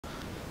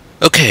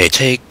Okay,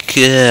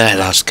 I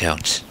lost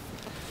count.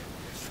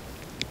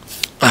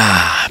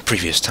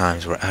 Previous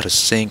times were out of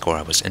sync or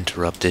I was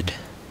interrupted.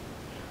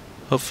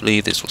 Hopefully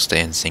this will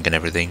stay in sync and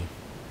everything.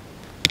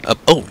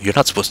 Oh, you're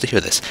not supposed to hear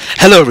this.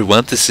 Hello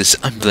everyone, this is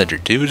I'm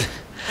Blender Dude.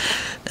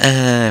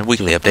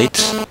 Weekly update.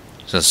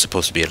 So it's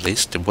supposed to be at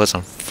least. It was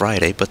on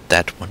Friday, but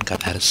that one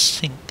got out of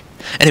sync.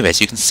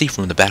 Anyways, you can see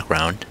from the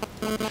background,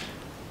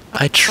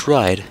 I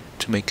tried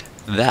to make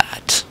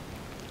that,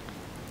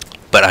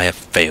 but I have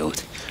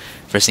failed.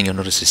 First thing you'll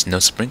notice is no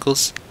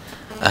sprinkles.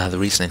 The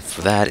reason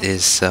for that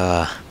is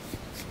the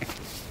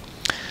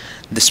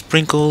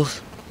sprinkle,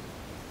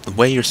 the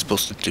way you're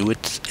supposed to do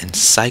it in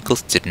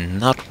Cycles did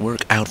not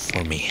work out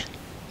for me.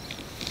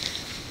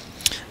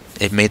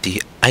 It made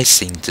the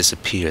icing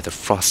disappear, the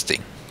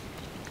frosting.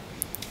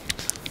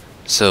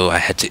 So I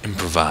had to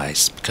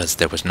improvise because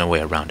there was no way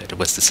around it. It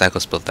was the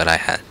Cycles build that I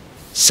had.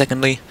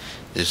 Secondly,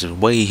 this is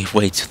way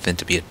too thin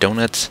to be a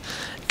donut.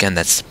 Again,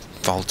 that's the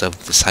fault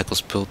of the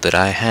Cycles build that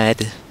I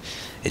had.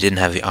 It didn't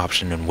have the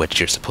option in which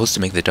you're supposed to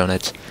make the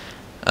donut.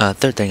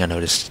 Third thing I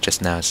noticed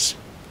just now is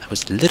I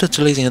was a little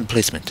too lazy in the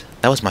placement.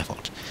 That was my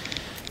fault.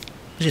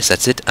 But yes,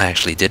 that's it. I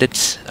actually did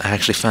it. I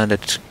actually found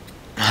it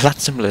a lot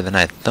simpler than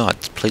I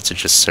thought. Plates are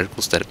just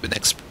circles that have been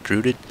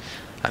extruded.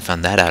 I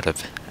found that out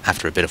of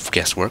after a bit of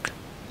guesswork.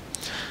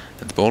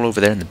 And the bowl over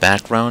there in the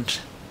background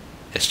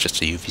is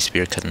just a UV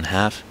sphere cut in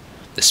half.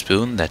 The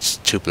spoon, that's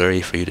too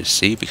blurry for you to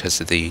see because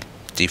of the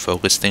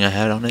defocus thing I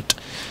had on it.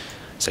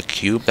 It's a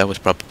cube. That was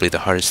probably the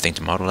hardest thing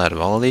to model out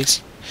of all of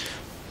these.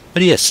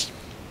 But yes,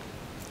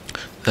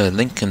 the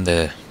link in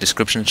the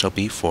description shall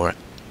be for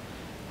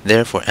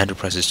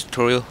Enterprise's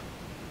tutorial.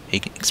 He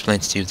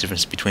explains to you the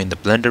difference between the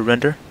Blender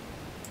render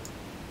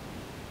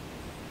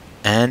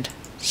and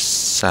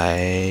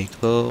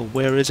Cycle.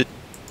 Where is it?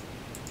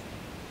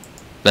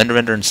 Blender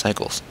render and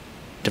Cycles.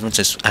 Difference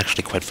is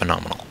actually quite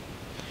phenomenal.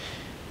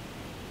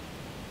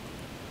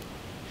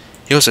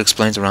 He also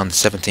explains around the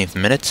 17th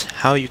minute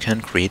how you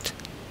can create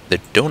the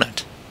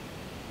donut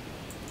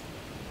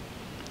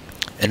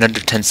in under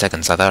 10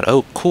 seconds. I thought,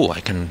 oh cool,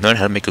 I can learn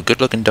how to make a good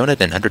looking donut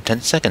in under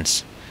 10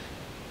 seconds.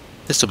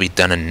 This will be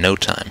done in no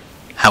time.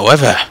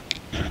 However,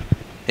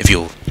 if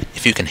you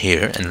can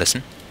hear and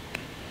listen.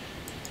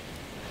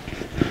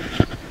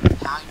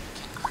 How you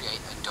can create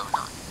a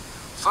donut.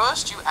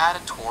 First you add a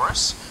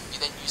torus, you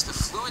then use the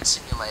fluid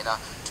simulator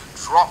to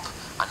drop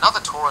another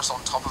torus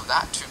on top of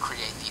that to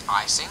create the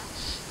icing.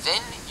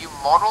 Then you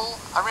model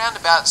around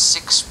about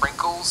 6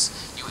 sprinkles.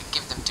 You would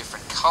give them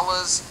different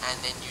colors and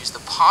then use the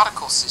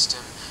particle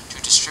system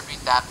to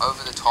distribute that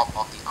over the top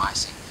of the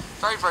icing.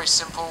 Very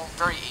simple,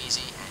 very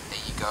easy, and there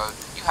you go.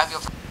 You have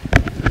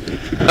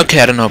your... Okay,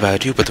 I don't know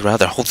about you, but throughout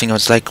the whole thing I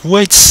was like,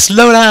 wait,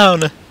 slow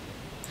down!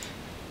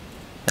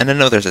 And I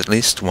know there's at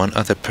least one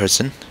other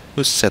person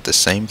who said the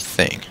same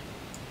thing.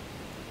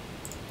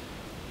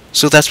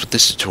 So that's what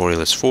this tutorial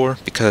is for,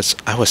 because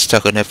I was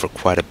stuck on it for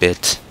quite a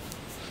bit.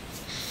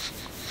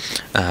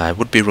 I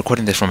would be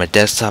recording this from my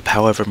desktop,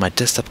 however my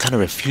desktop kind of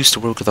refused to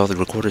work with all the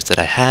recorders that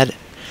I had.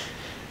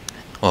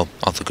 Well,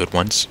 all the good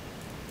ones.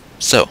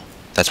 So,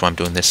 that's why I'm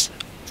doing this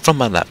from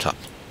my laptop.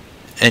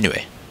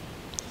 Anyway,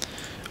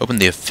 open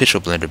the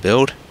official Blender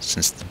build,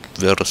 since the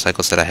build of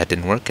Cycles that I had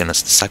didn't work,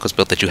 unless the Cycles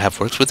build that you have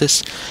works with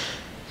this.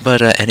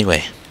 But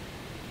anyway,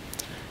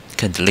 you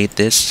can delete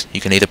this.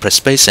 You can either press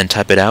space and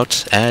type it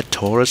out, add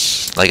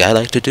torus, like I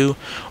like to do,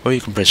 or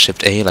you can press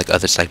Shift A like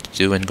others like to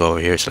do and go over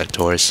here, select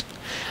torus.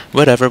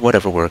 Whatever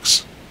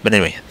works. But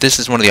anyway, this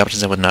is one of the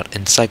options I would not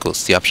in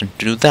Cycles, the option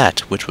to do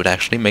that, which would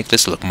actually make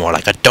this look more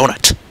like a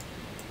donut.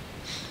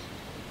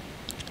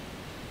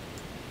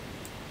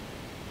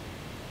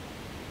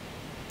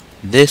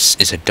 This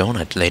is a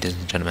donut, ladies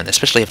and gentlemen,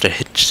 especially after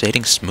hit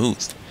shading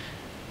smooth.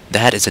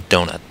 That is a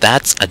donut.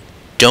 That's a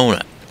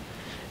donut.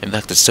 In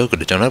fact, it's so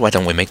good a donut, why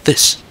don't we make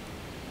this?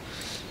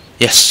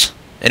 Yes.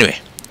 Anyway,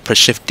 press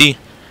Shift D,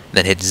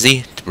 then hit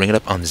Z to bring it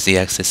up on the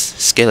Z-axis,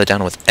 scale it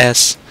down with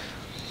S,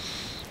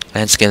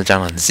 and scale it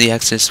down on the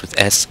Z-axis with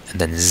S and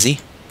then Z.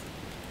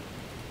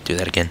 Do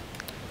that again.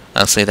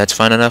 I'll say that's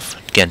fine enough.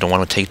 Again, don't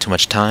want to take too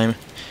much time.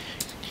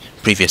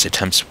 Previous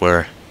attempts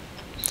were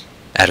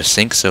out of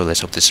sync, so let's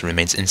hope this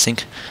remains in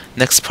sync.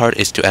 Next part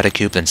is to add a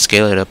cube, then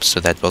scale it up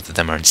so that both of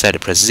them are inside.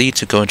 Press Z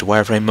to go into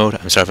wireframe mode.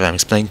 I'm sorry if I'm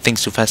explaining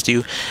things too fast to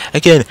you.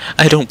 Again,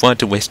 I don't want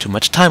to waste too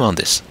much time on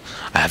this.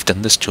 I have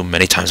done this too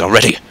many times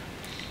already.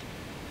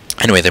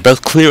 Anyway, they're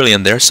both clearly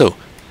in there, so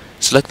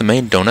select the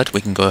main donut.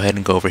 We can go ahead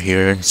and go over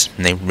here and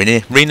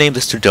rename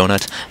this to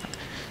donut.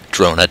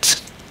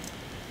 Dronut.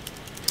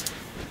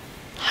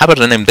 How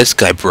about I name this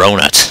guy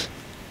Bronut?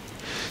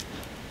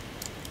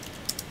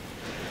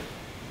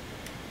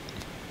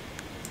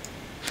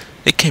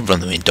 It came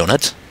from the main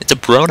donut. It's a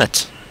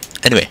Bronut.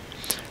 Anyway,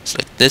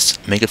 select this,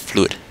 make it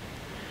fluid.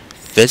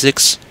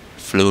 Physics,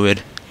 fluid,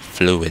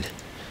 fluid.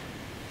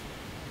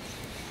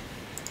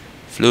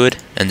 Fluid,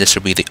 and this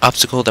will be the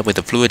obstacle, that way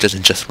the fluid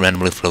doesn't just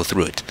randomly flow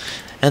through it.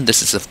 And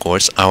this is of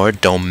course our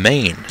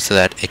domain, so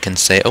that it can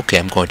say, okay,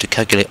 I'm going to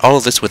calculate all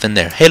of this within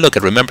there. Hey look,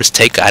 it remembers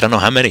take, I don't know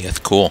how many, that's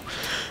cool.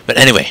 But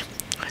anyway,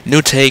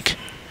 new take,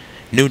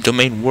 New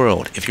domain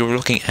world. If you were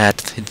looking at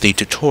the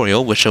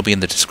tutorial, which will be in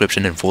the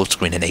description in full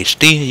screen in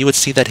HD, you would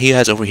see that he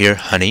has over here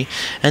honey,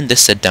 and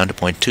this set down to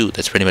 0.2.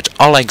 That's pretty much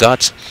all I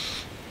got.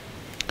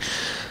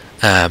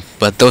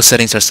 But those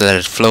settings are so that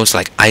it flows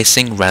like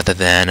icing rather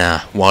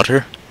than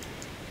water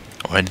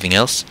or anything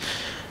else.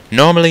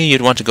 Normally,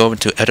 you'd want to go over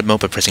to edit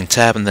mode by pressing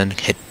tab and then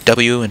hit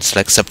W and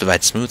select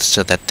subdivide smooth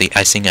so that the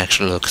icing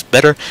actually looks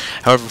better.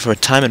 However, for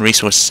time and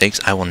resource sakes,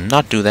 I will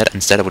not do that.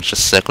 Instead, I will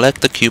just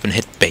select the cube and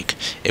hit bake.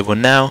 It will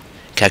now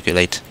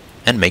calculate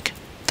and make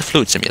the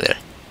fluid simulator.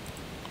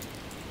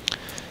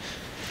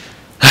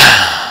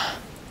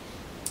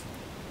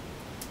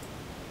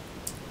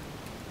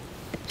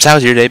 So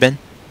how's your day been?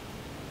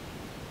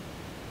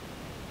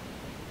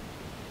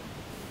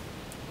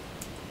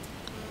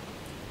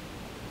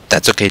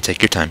 That's okay,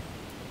 take your time.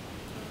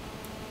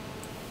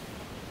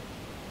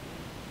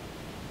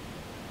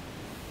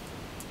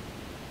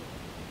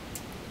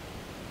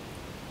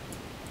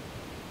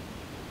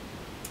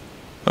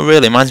 Oh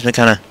really, mine's been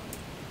kinda...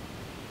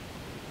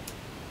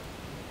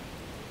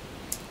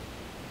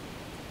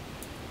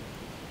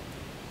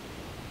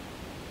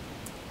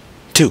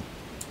 Two.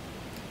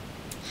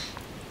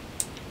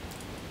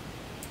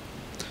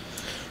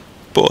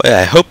 Boy,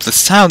 I hope the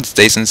sound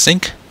stays in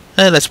sync.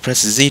 Let's press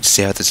Z to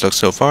see how this looks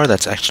so far.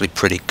 That's actually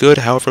pretty good.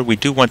 However, we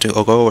do want to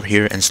go over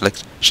here and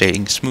select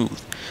Shading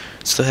Smooth,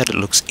 so that it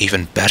looks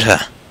even better.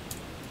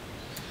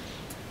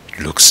 It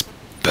looks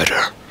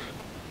better.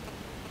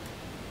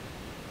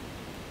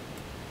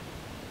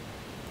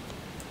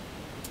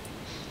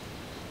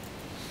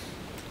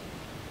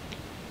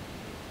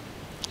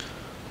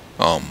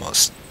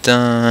 Almost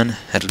done,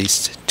 at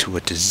least to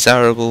a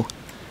desirable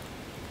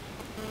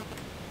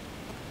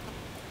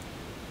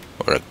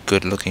or a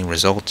good looking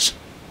result.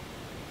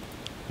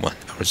 Well,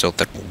 a result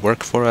that will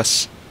work for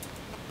us.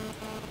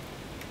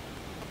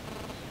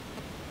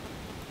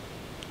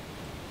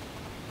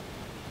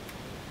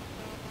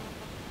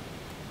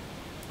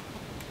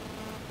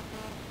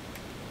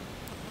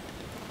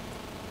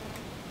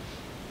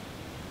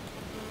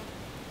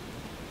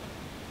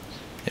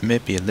 It may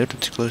be a little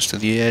too close to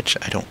the edge,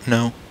 I don't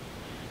know.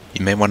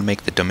 You may want to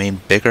make the domain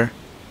bigger.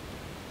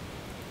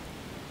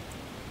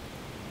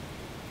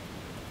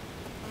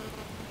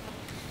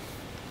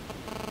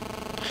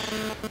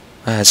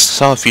 I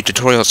saw a few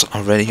tutorials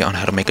already on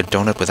how to make a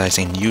donut with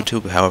icing on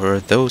YouTube. However,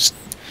 those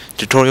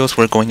tutorials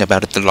were going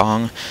about it the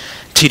long,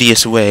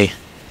 tedious way,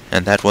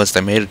 and that was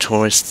they made a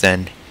torus,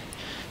 then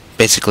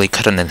basically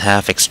cut it in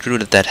half,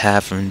 extruded that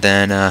half, and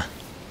then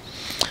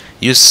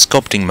used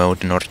sculpting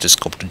mode in order to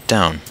sculpt it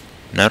down.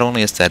 Not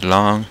only is that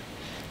long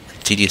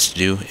and tedious to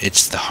do,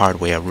 it's the hard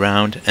way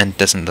around and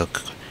doesn't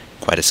look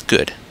quite as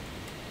good.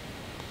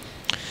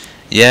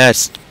 Yeah,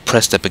 it's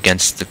pressed up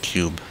against the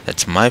cube.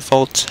 That's my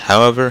fault.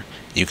 However,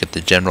 you get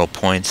the general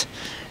point,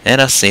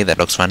 and I'll say that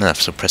looks fine enough.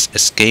 So press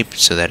escape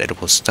so that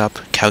it will stop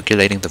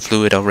calculating the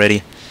fluid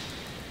already.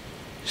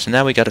 So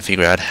now we got to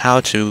figure out how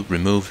to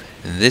remove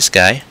this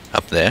guy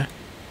up there,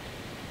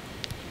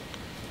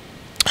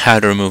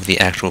 how to remove the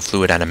actual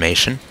fluid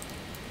animation,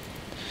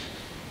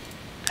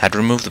 how to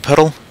remove the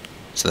puddle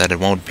so that it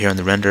won't appear in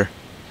the render,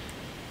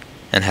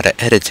 and how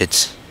to edit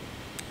it,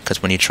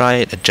 because when you try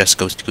it, it just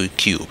goes to a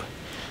cube.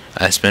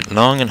 I spent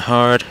long and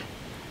hard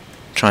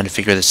trying to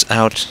figure this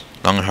out.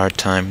 Long and hard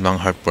time, long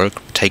hard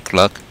work, take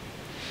luck.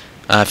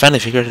 I finally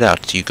figured it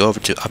out. You go over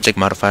to Object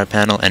Modifier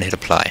panel and hit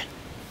Apply.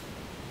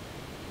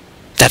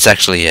 That's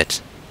actually it.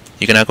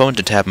 You can now go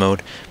into tab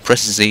mode,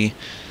 press Z,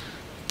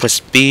 press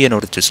B in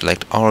order to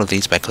select all of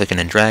these by clicking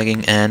and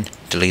dragging, and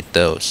delete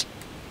those.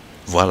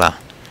 Voila.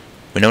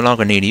 We no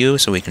longer need you,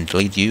 so we can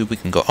delete you. We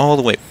can go all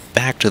the way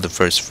back to the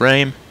first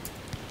frame,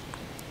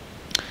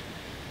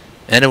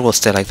 and it will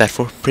stay like that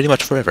for pretty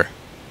much forever.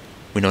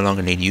 We no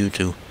longer need you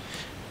to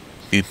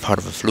be part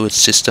of a fluid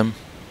system.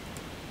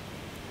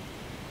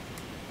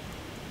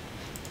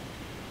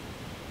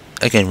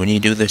 Again, when you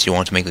do this, you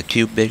want to make the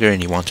cube bigger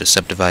and you want to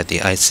subdivide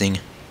the icing.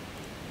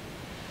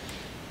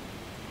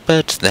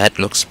 But that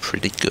looks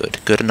pretty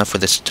good. Good enough for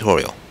this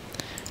tutorial.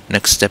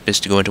 Next step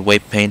is to go into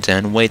weight paint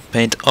and weight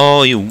paint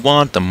all you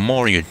want. The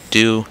more you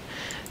do,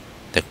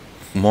 the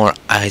more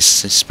ice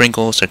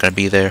sprinkles are going to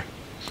be there.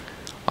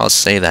 I'll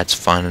say that's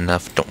fine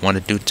enough. Don't want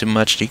to do too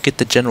much. You get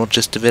the general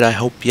gist of it, I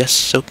hope.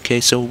 Yes,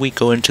 okay, so we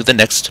go into the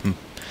next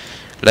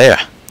layer.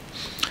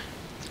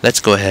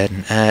 Let's go ahead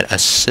and add a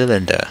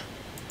cylinder.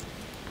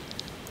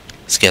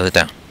 Scale it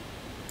down.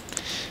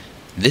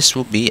 This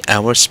will be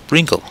our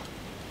sprinkle.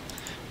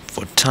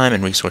 For time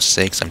and resource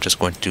sakes, I'm just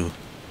going to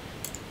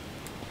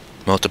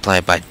multiply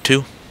it by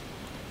 2.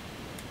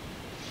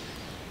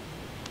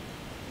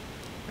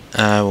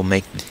 I will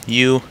make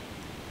you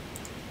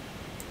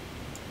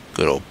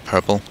good old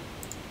purple,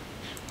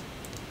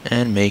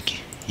 and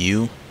make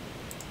you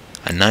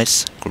a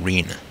nice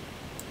green.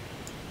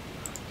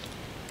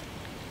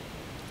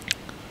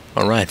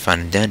 Alright, fine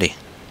and dandy.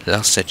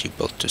 I'll set you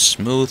both to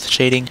smooth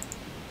shading.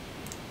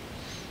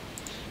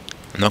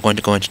 I'm not going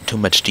to go into too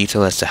much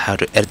detail as to how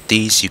to edit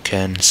these. You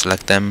can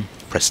select them,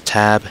 press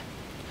tab,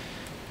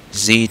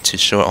 Z to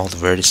show all the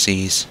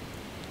vertices,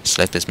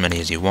 Select as many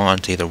as you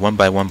want, either one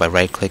by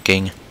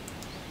right-clicking,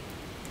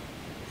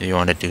 if you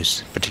want to do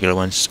particular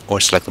ones, or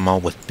select them all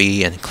with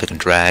B and click and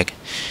drag.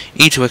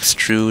 E to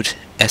extrude,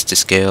 S to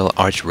scale,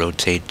 R to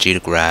rotate, G to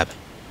grab,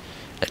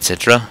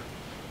 etc.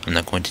 I'm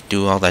not going to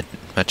do all that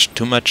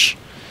too much.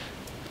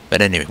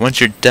 But anyway, once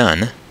you're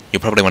done, you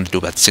probably want to do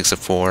about 6 of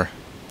 4,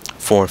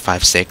 4,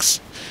 5, 6,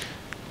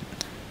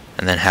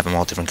 and then have them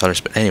all different colors.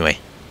 But anyway,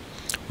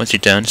 once you're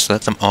done,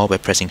 select them all by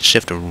pressing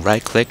Shift or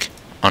right-click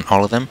on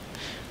all of them,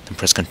 then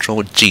press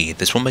Ctrl G.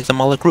 This will make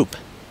them all a group.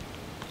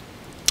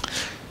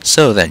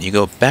 So then, you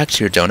go back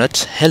to your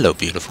donut. Hello,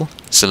 beautiful.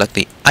 Select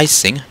the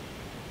icing.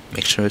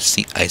 Make sure it's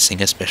the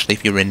icing, especially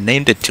if you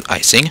renamed it to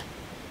icing.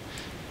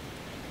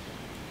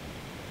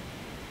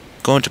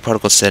 Go into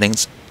particle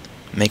settings,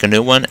 make a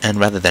new one, and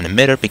rather than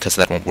emitter, because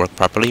that won't work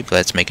properly,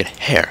 let's make it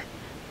hair.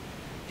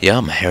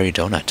 Yum, a hairy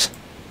donut.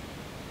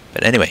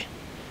 But anyway,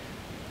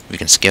 we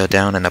can scale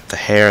down and up the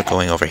hair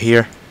going over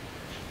here.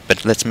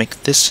 But let's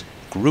make this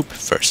group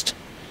first.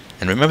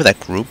 And remember that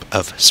group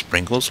of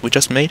sprinkles we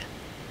just made?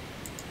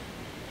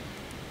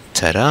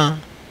 Ta-da!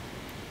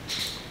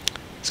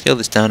 Scale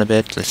this down a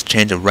bit. Let's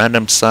change the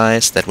random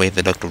size. That way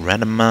they look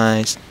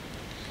randomized.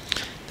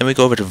 Then we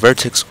go over to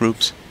vertex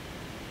groups.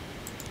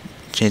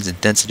 Change the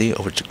density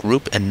over to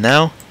group. And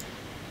now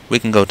we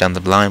can go down the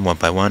line one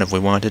by one if we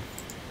wanted.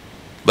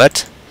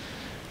 But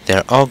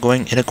they're all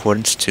going in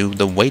accordance to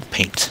the weight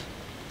paint.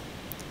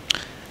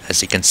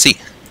 As you can see,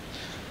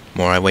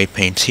 more I weight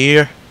paint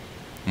here,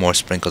 more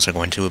sprinkles are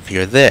going to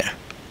appear there.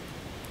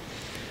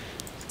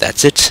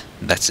 That's it.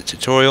 That's the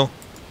tutorial.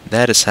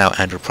 That is how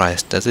Andrew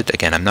Price does it.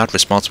 Again, I'm not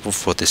responsible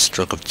for this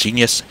stroke of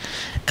genius.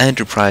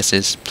 Andrew Price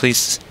is.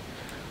 Please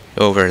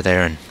go over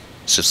there and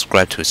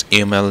subscribe to his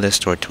email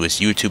list or to his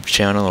YouTube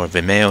channel or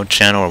Vimeo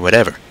channel or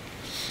whatever,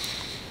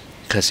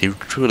 because he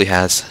truly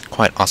has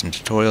quite awesome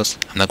tutorials.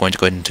 I'm not going to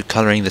go into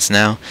coloring this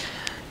now.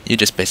 You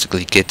just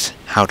basically get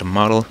how to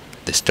model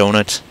this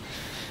donut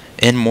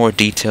in more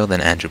detail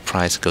than Andrew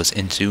Price goes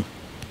into.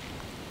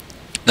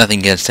 Nothing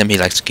against him, he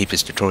likes to keep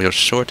his tutorials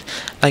short,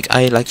 like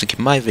I like to keep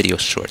my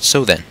videos short.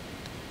 So then,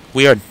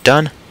 we are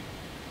done.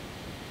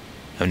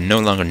 I have no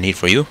longer need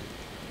for you.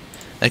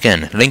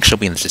 Again, link shall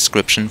be in the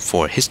description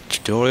for his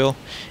tutorial.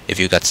 If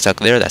you got stuck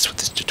there, that's what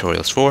this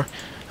tutorial is for.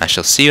 I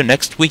shall see you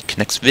next week,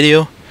 next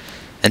video.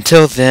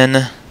 Until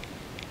then,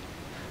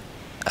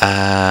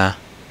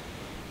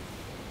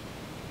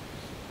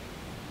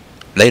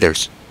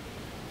 laters.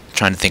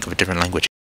 Trying to think of a different language.